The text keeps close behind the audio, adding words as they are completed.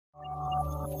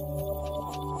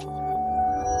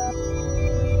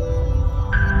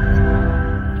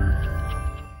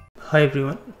Hi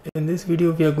everyone, in this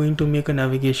video we are going to make a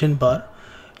navigation bar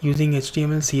using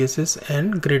HTML, CSS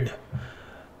and grid.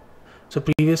 So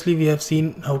previously we have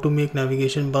seen how to make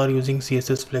navigation bar using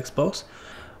CSS Flexbox,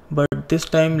 but this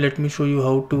time let me show you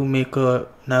how to make a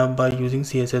nav bar using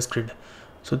CSS Grid.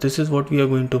 So this is what we are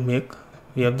going to make.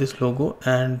 We have this logo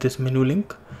and this menu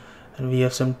link and we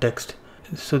have some text.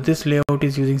 So this layout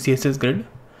is using CSS Grid.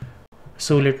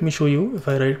 So let me show you. If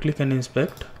I right click and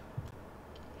inspect,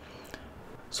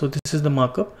 so this is the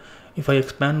markup. If I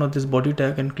expand on this body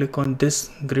tag and click on this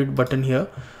grid button here,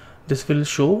 this will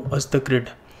show us the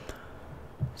grid.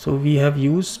 So we have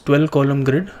used 12 column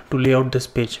grid to lay out this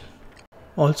page.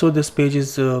 Also this page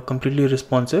is completely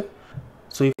responsive.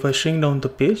 So if I shrink down the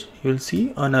page, you will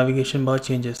see our navigation bar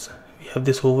changes. We have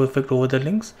this hover effect over the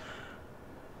links.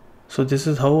 So this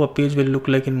is how a page will look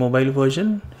like in mobile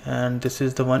version, and this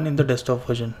is the one in the desktop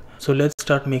version. So let's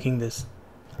start making this.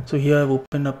 So here I've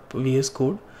opened up VS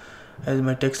Code as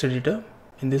my text editor.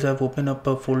 In this I've opened up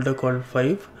a folder called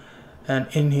 5, and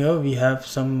in here we have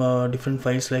some different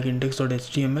files like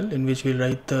index.html, in which we'll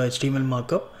write the HTML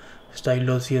markup,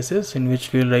 style.css, in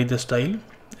which we'll write the style,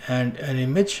 and an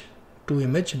image,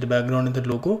 the background and the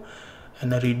logo,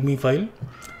 and a readme file.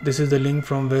 This is the link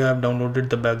from where I've downloaded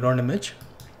the background image.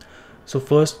 So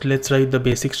first let's write the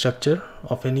basic structure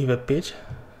of any web page.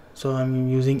 So I'm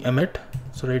using emmet,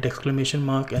 so write exclamation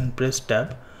mark and press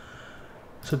tab.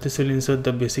 So this will insert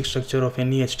the basic structure of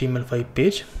any HTML5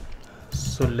 page.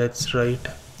 So let's write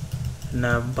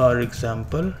navbar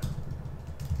example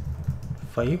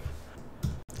 5,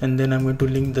 and then I'm going to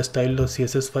link the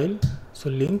style.css file. So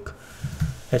link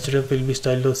href will be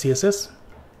style.css,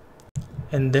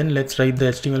 and then let's write the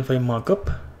HTML5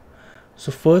 markup.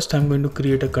 So first I'm going to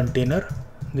create a container.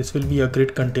 This will be a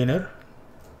grid container.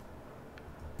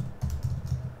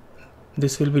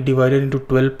 This will be divided into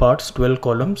 12 parts, 12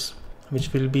 columns,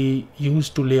 which will be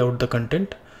used to lay out the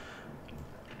content.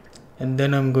 And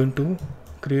then I'm going to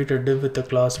create a div with the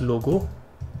class logo,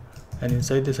 and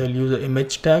inside this I'll use an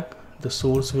image tag. The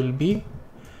source will be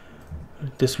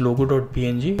this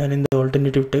logo.png, and in the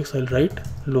alternative text I'll write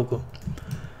logo.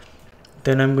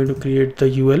 Then I'm going to create the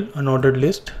UL, unordered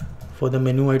list, for the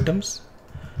menu items.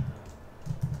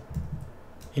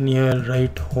 In here I'll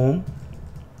write home.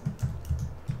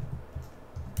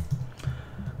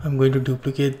 I'm going to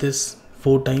duplicate this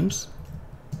 4 times.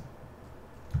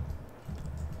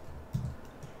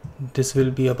 This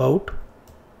will be about.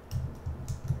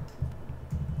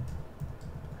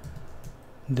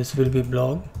 This will be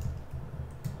blog.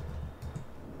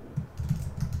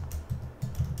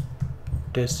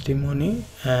 Testimony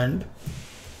and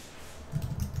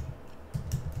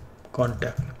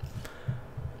contact.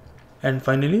 And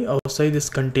finally outside this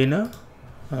container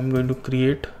I'm going to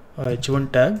create a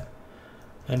h1 tag,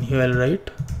 and here I'll write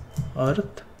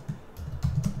earth,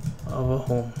 our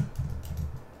home.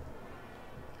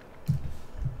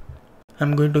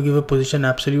 I'm going to give a position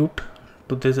absolute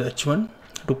to this h1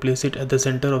 to place it at the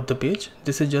center of the page.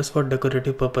 This is just for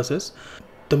decorative purposes.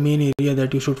 The main area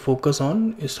that you should focus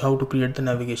on is how to create the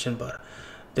navigation bar.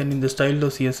 Then in the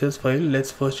style.css file,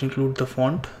 let's first include the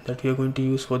font that we are going to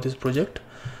use for this project.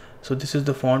 So this is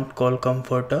the font called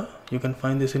Comforter. You can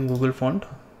find this in Google Font.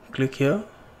 Click here,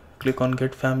 click on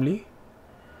get family,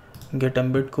 get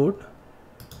embed code,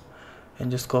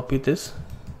 and just copy this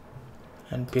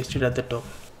and paste it at the top.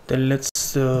 Then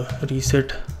let's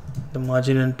reset the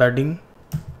margin and padding.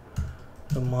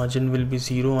 The margin will be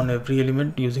 0 on every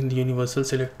element using the universal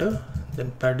selector.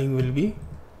 Then padding will be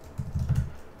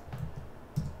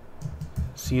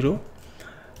 0,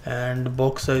 and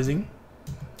box sizing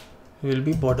will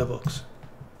be border box.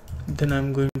 Then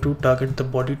I'm going to target the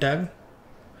body tag,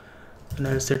 and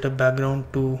I'll set a background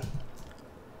to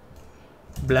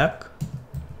black.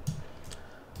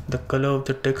 The color of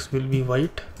the text will be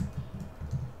white.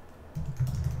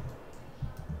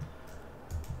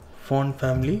 Font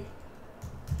family,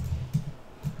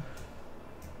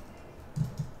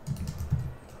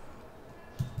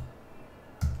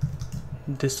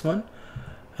 this one,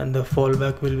 and the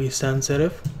fallback will be sans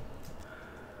serif.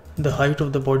 The height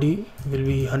of the body will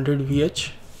be 100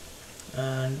 VH,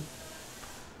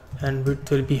 and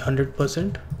width will be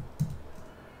 100%.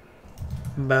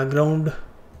 Background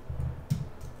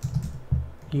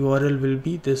URL will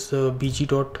be this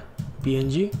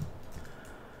bg.png.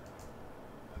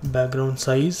 Background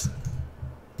size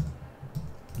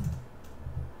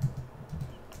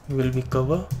will be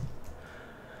cover.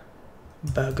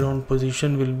 Background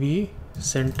position will be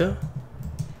center,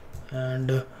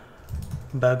 and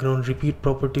background repeat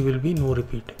property will be no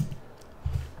repeat.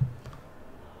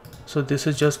 So this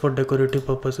is just for decorative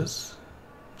purposes.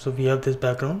 So we have this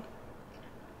background.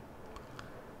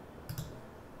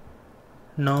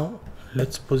 Now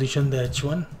let's position the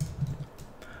H1.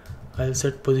 I'll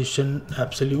set position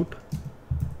absolute.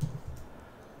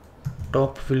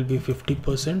 Top will be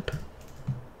 50%.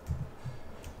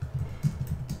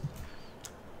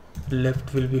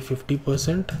 Left will be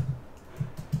 50%.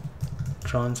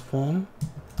 Transform,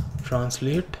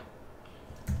 translate,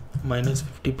 minus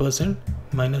 50%,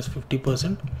 minus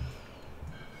 50%.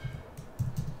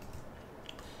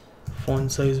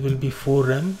 Font size will be 4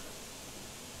 rem.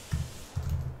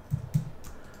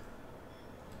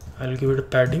 I'll give it a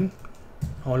padding,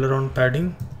 all around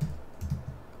padding,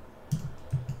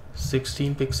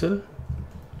 16 pixel.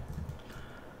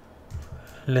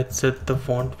 Let's set the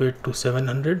font weight to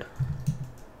 700.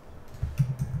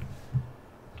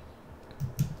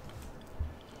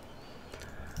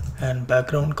 And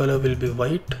background color will be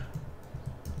white,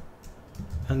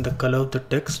 and the color of the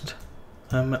text,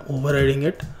 I'm overriding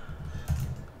it,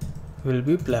 will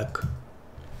be black.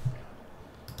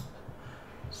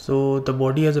 So the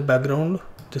body has a background,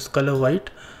 this color white,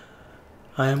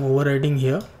 I am overriding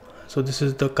here. So this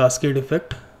is the cascade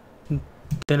effect.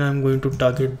 Then I'm going to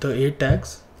target the A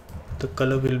tags, the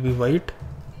color will be white.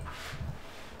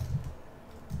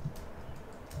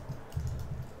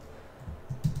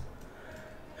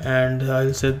 And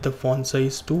I'll set the font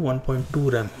size to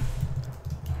 1.2 rem.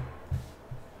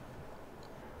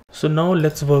 So now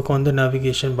let's work on the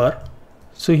navigation bar.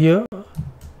 So here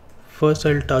first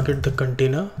I'll target the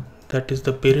container, that is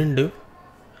the parent div,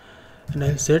 and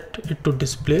I'll set it to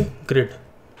display grid,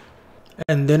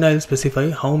 and then I'll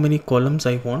specify how many columns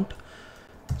I want.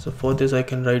 So for this I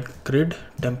can write grid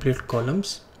template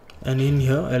columns, and in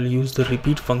here I'll use the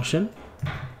repeat function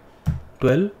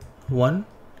 12 1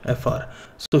 fr.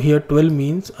 So here 12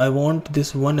 means I want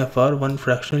this 1 fr, one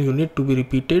fractional unit, to be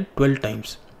repeated 12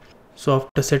 times. So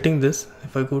after setting this,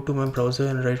 if I go to my browser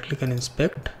and right click and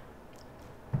inspect,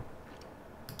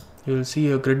 you will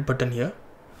see a grid button here.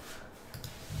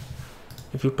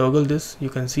 If you toggle this, you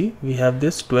can see we have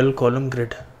this 12 column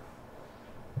grid.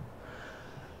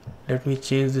 Let me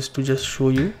change this to just show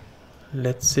you,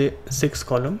 let's say 6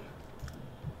 column.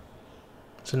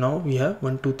 So now we have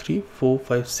 1 2 3 4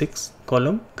 5 6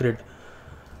 column grid.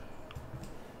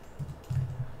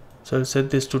 So I'll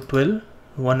set this to 12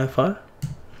 1 fr,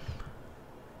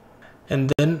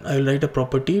 and then I'll write a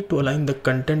property to align the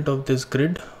content of this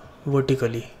grid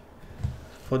vertically.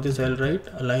 For this I'll write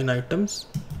align items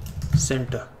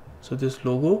center, so this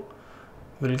logo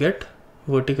will get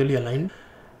vertically aligned.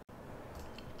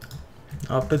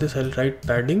 After this I'll write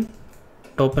padding,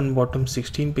 top and bottom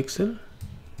 16 pixel,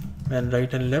 and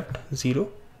right and left 0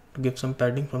 to give some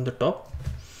padding from the top.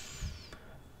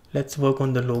 Let's work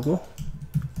on the logo.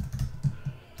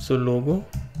 So logo,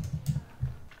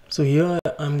 so here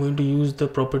I'm going to use the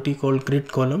property called grid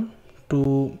column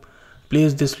to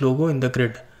place this logo in the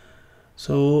grid.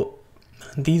 So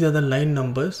these are the line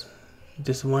numbers,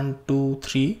 this 1 2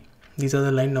 3, these are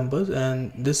the line numbers,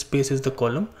 and this space is the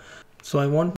column. So I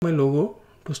want my logo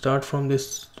to start from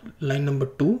this line number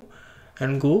 2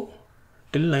 and go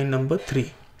till line number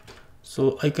 3.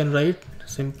 So I can write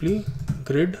simply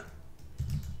grid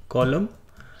column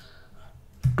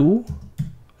 2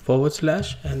 /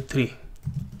 and 3.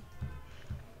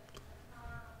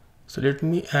 So let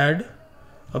me add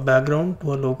a background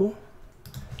to our logo,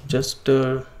 just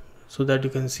so that you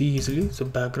can see easily. So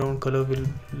background color will,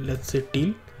 let's say,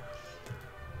 teal.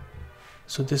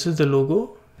 So this is the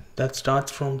logo that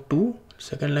starts from 2,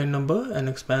 second line number, and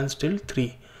expands till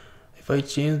 3. If I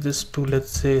change this to,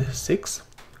 let's say, 6,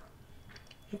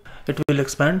 it will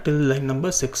expand till line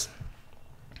number 6.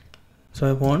 So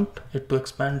I want it to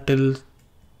expand till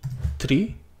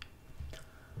 3.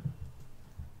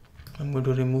 I'm going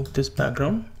to remove this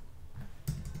background.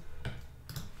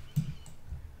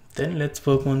 Then let's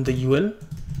work on the UL.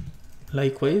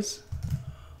 Likewise,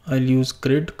 I'll use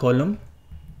grid column,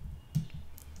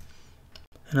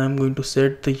 and I'm going to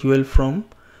set the UL from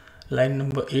line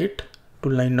number 8 to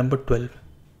line number 12.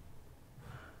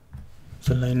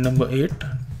 So line number 8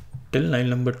 till line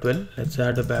number 12. Let's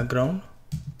add a background.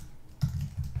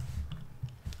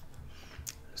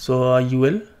 So our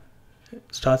UL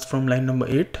starts from line number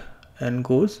 8 and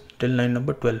goes till line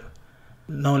number 12.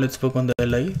 Now let's work on the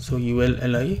LI. So UL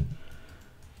LI,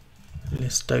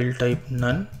 list style type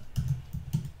none,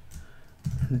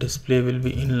 display will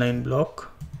be inline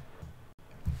block.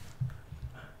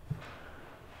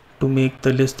 To make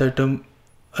the list item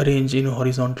arrange in a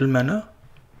horizontal manner.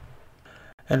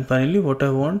 And finally, what I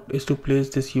want is to place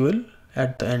this UL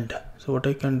at the end. So what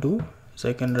I can do is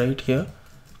I can write here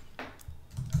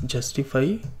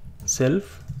justify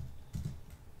self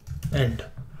end.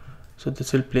 So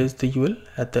this will place the UL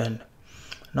at the end.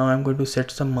 Now I'm going to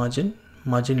set some margin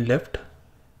left.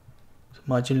 So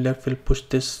margin left will push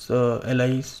this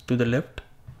LIs to the left.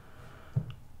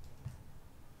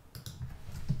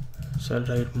 So I'll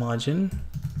write margin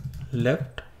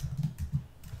left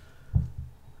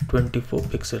 24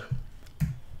 pixel.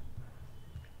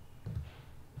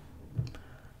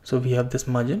 So we have this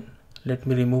margin. Let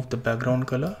me remove the background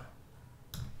color.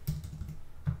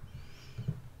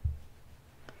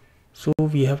 So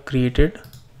we have created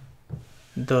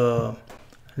the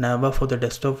navbar for the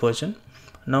desktop version.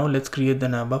 Now let's create the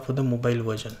navbar for the mobile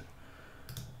version.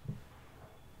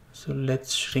 So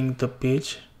let's shrink the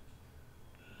page.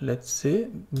 Let's say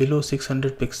below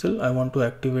 600 pixel. I want to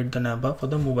activate the navbar for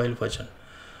the mobile version.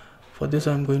 For this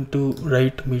I'm going to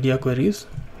write media queries.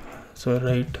 So I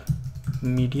write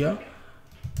media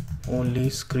only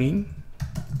screen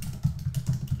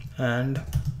and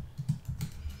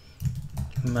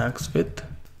max width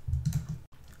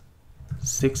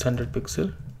 600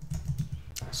 pixel.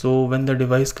 So when the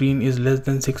device screen is less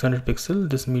than 600 pixel,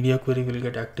 this media query will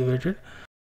get activated.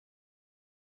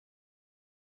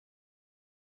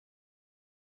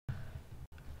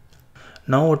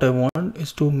 Now what I want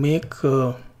is to make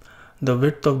the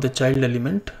width of the child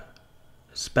element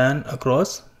span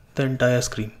across the entire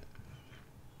screen.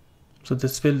 So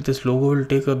this logo will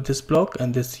take up this block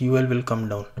and this UL will come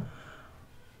down.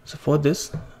 So for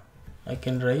this I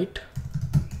can write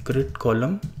grid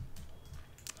column.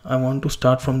 I want to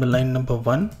start from the line number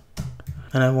 1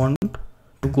 and I want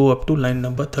to go up to line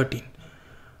number 13.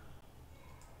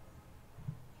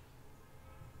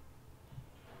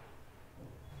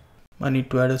 I need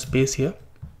to add a space here.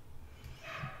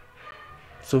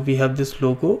 So we have this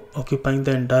logo occupying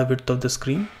the entire width of the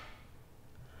screen.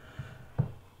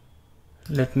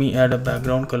 Let me add a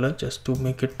background color just to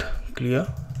make it clear.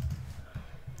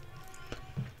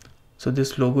 So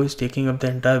this logo is taking up the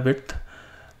entire width.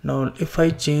 Now if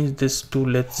I change this to,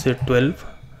 let's say 12,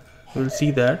 you will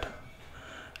see that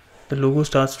the logo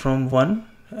starts from 1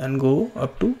 and go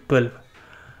up to 12.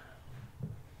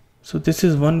 So this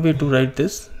is one way to write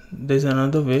this. There is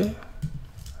another way.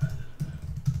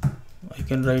 I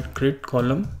can write grid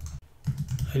column.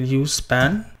 I'll use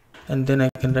span and then I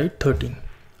can write 13.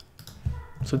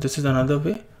 So this is another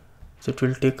way. So it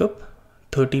will take up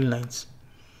 13 lines.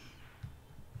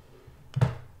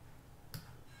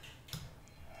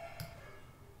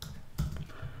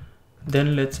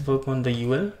 Then let's work on the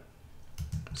UL.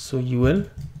 So UL,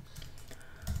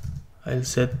 I'll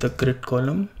set the grid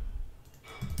column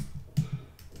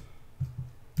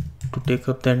to take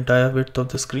up the entire width of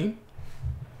the screen.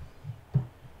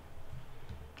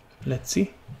 Let's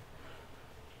see.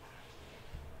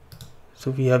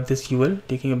 So we have this UL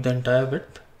taking up the entire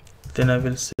width. Then I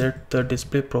will set the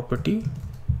display property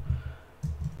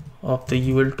of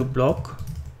the UL to block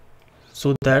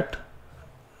so that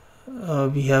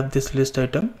we have this list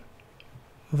item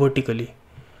vertically.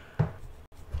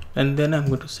 And then I'm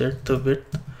going to set the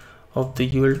width of the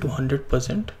UL to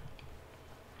 100%.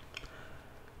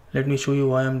 Let me show you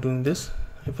why I'm doing this.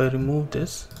 If I remove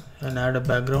this and add a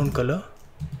background color,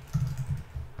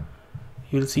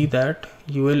 you'll see that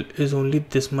UL is only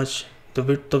this much. The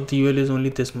width of the UL is only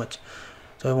this much.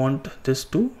 So I want this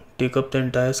to take up the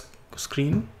entire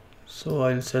screen. So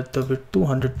I'll set the width to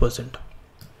 100%.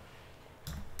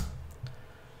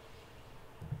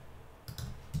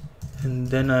 And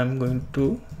then I'm going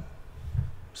to,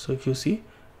 so if you see,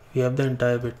 we have the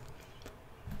entire width.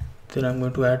 Then I'm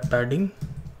going to add padding.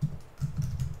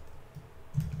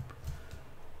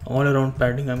 All around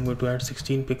padding I'm going to add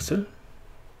 16 pixel.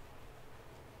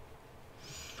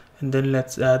 And then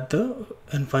let's add the,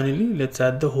 and finally let's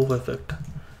add the hover effect.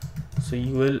 So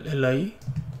UL LI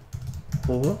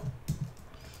hover.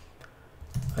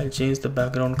 I'll change the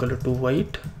background color to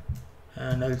white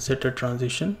and I'll set a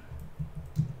transition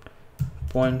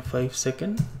 0.5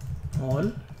 second,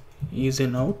 all ease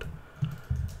in out,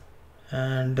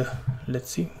 and let's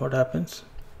see what happens.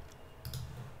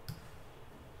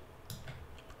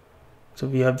 So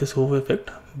we have this hover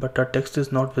effect, but our text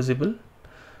is not visible.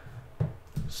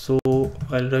 So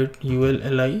I'll write UL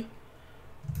LI.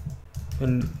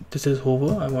 When this is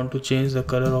hover, I want to change the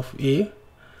color of A.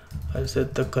 I'll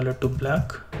set the color to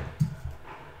black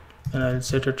and I'll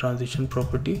set a transition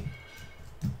property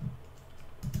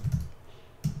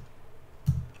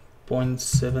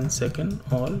 0.7 second,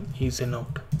 all ease in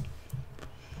out.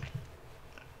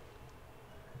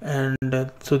 And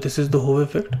so this is the hover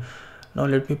effect. Now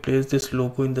let me place this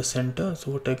logo in the center.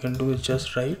 So what I can do is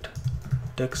just write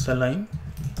text align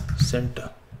center.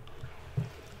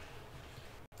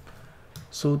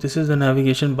 So this is the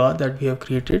navigation bar that we have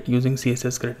created using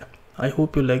CSS Grid. I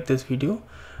hope you like this video.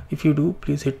 If you do,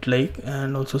 please hit like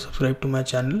and also subscribe to my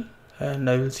channel, and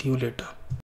I will see you later.